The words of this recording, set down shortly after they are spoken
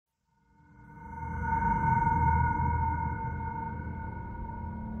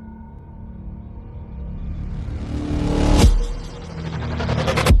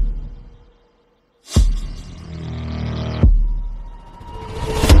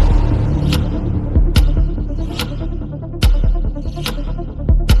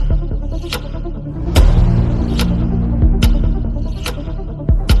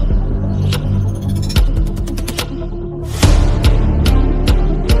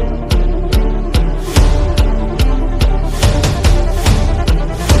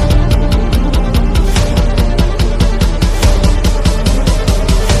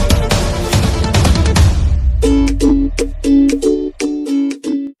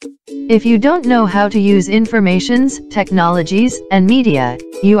If you don't know how to use informations, technologies, and media,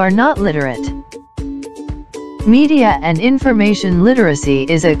 you are not literate. Media and information literacy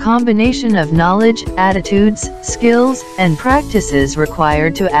is a combination of knowledge, attitudes, skills, and practices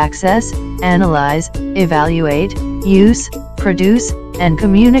required to access, analyze, evaluate, use, produce, and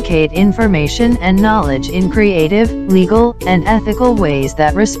communicate information and knowledge in creative, legal, and ethical ways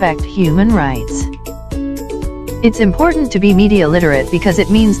that respect human rights. It's important to be media literate because it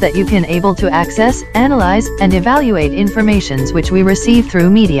means that you can able to access, analyze, and evaluate informations which we receive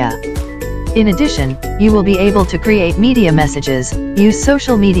through media. In addition, you will be able to create media messages, use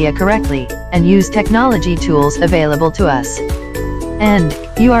social media correctly, and use technology tools available to us. And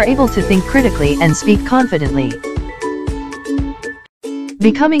you are able to think critically and speak confidently.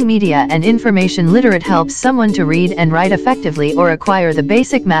 Becoming media and information literate helps someone to read and write effectively or acquire the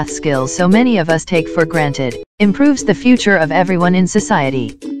basic math skills so many of us take for granted, improves the future of everyone in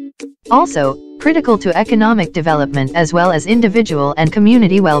society. Also, critical to economic development as well as individual and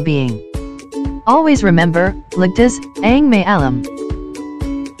community well-being. Always remember, ligtas, ang may alam.